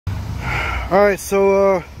Alright,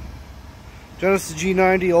 so Genesis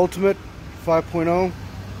G90 Ultimate 5.0.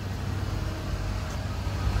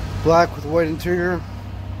 Black with white interior.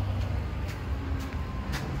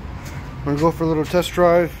 I'm gonna go for a little test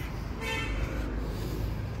drive.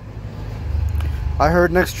 I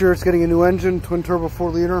heard next year it's getting a new engine, twin turbo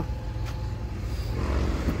 4-liter.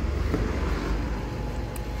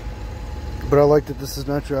 But I like that this is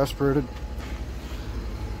naturally aspirated.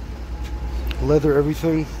 Leather,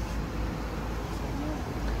 everything.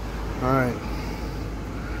 Alright.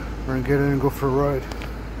 We're gonna get in and go for a ride.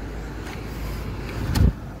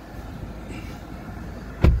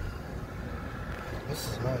 This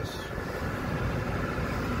is nice.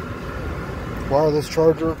 Wireless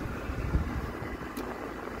charger.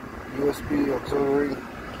 USB auxiliary.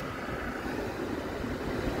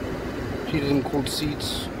 Heated and cooled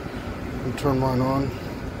seats. And turn mine on.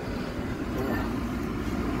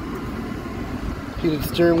 Heated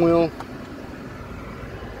steering wheel.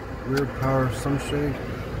 Rear power sunshade.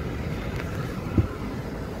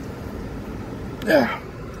 Yeah.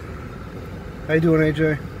 How you doing,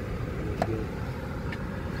 AJ?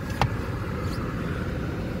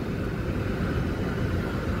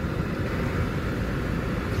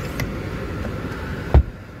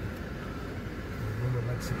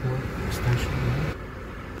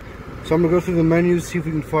 So I'm gonna go through the menus, see if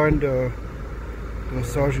we can find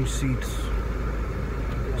massaging seats.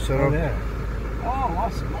 Set up. There. Oh,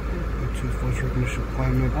 awesome. Okay. Bluetooth voice recognition,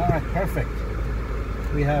 climate. All right, perfect.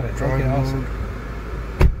 We have it. Drive okay, mode. awesome.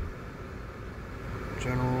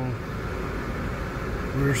 General.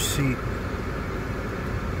 Rear seat.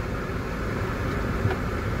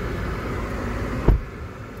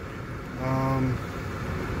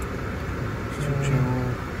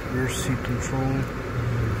 General. Rear seat control.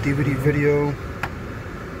 DVD video.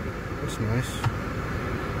 That's nice.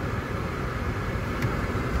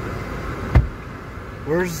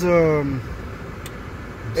 Where's AJ,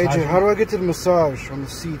 how do I get to the massage on the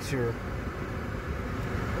seats here?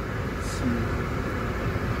 Let's see.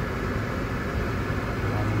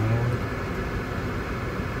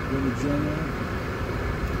 Go to general.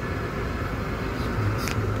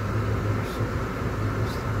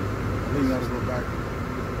 I think you gotta go back.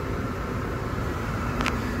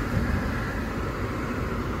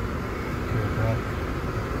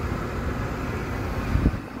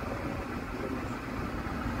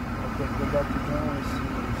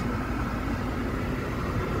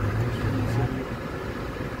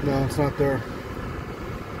 No, it's not there.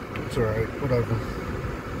 It's alright, whatever.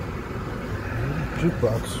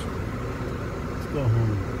 Jukebox. Let's go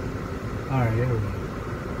home. Alright, here we go.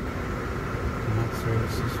 Connect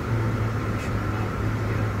services, phone, navigation, map,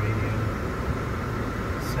 radio.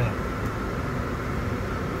 Set.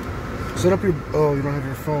 Set up your... Oh, you don't have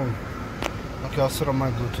your phone. Okay, I'll set up my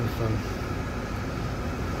Bluetooth then.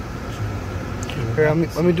 Here,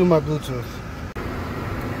 let me do my Bluetooth.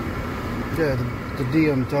 Yeah, the D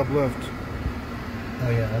on the top left. Oh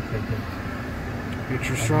yeah, okay, good. Get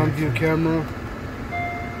your surround view camera.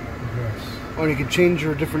 Yes. Oh, and you can change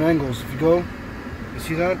your different angles. If you go, you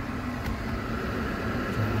see that?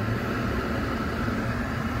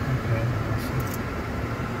 Okay,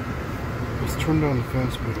 Let's turn down the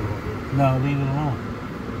fan speed a little bit. no, leave it alone.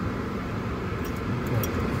 Okay,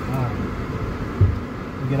 alright.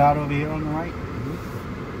 You get out over here on the right.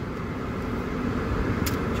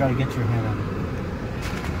 Try to get your hand on it.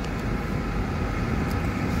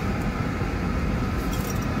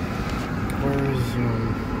 Where is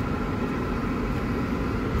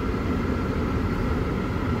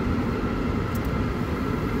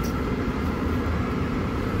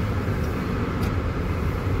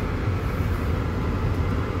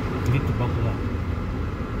You need to buckle up.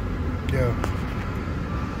 yeah.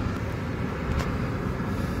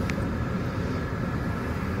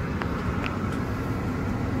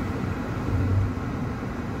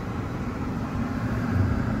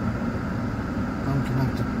 I'm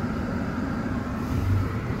connected.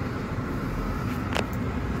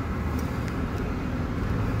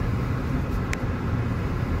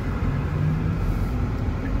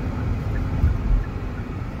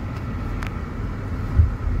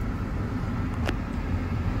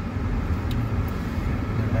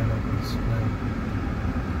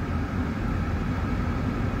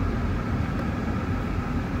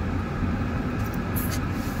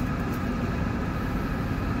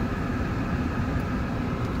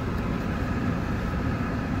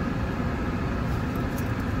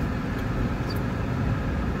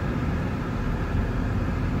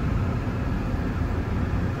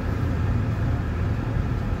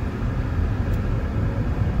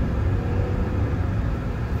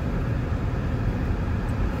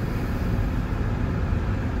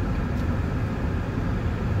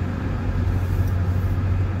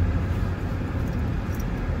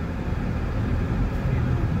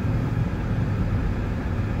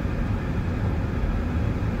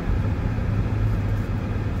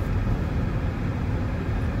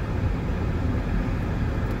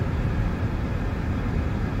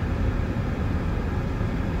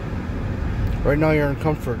 Right now you're in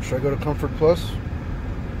Comfort. Should I go to Comfort Plus?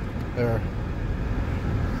 There.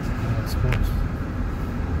 That's good.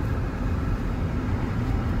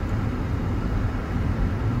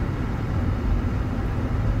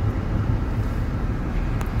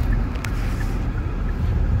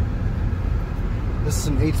 This is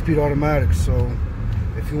an 8-speed automatic, so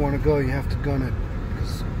if you want to go, you have to gun it,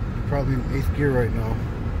 because you're probably in 8th gear right now.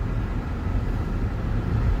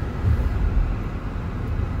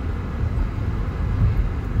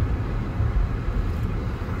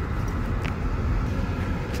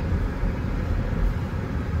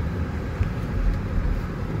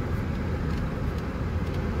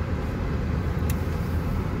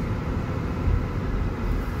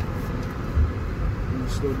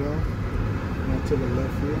 Slow down. Now to the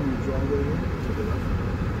left here, I'm gonna drive over to the left.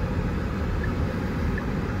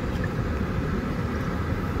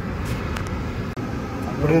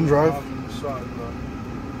 Put it in drive.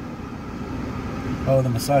 Oh, the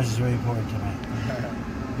massage is very important to me.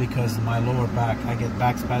 Because my lower back, I get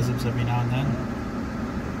back spasms every now and then.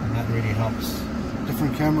 And that really helps.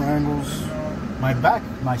 Different camera angles. My back,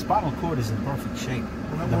 my spinal cord is in perfect shape.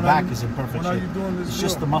 The back is in perfect shape. When are you doing this It's deal?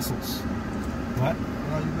 just the muscles. What?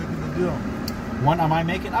 When are you making the deal? When am I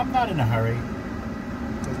making? I'm not in a hurry.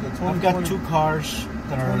 I've got 2 cars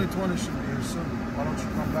that are... 2020 should be here soon. Why don't you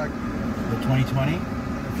come back The 2020? in a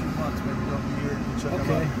few months? Maybe they'll be here. You can check them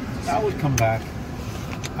Okay, out. I would come back.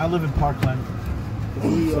 I live in Parkland,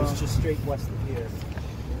 so it's just straight west of here.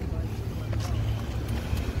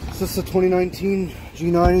 This is the 2019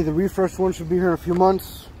 G90. The refresh one should be here in a few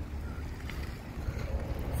months.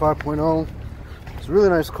 5.0. It's a really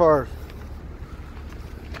nice car.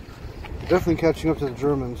 Definitely catching up to the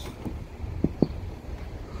Germans.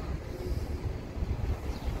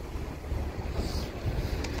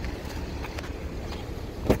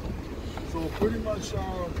 So pretty much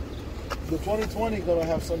the 2020 gonna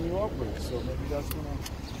have some new upgrades. So maybe that's gonna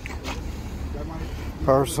that might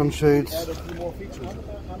Power sunshades. add a few more features.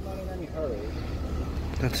 I'm not in any hurry.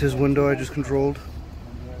 That's his window I just controlled.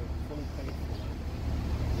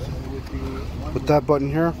 With that button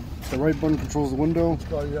here, the right button controls the window.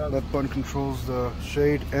 That button controls the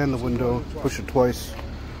shade and the window. Push it twice.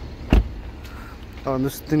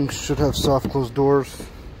 This thing should have soft closed doors.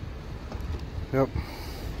 Yep.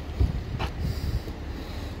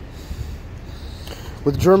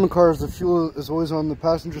 With German cars, the fuel is always on the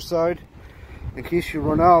passenger side. In case you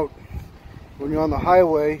run out when you're on the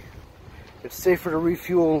highway, it's safer to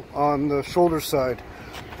refuel on the shoulder side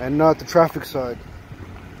and not the traffic side.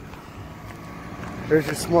 There's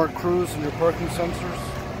your smart cruise and your parking sensors.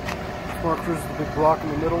 Smart cruise is the big block in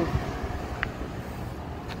the middle.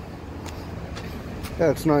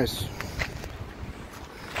 Yeah, it's nice.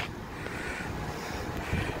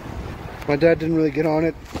 My dad didn't really get on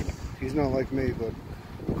it. He's not like me, but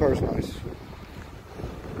the car's nice.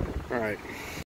 Alright.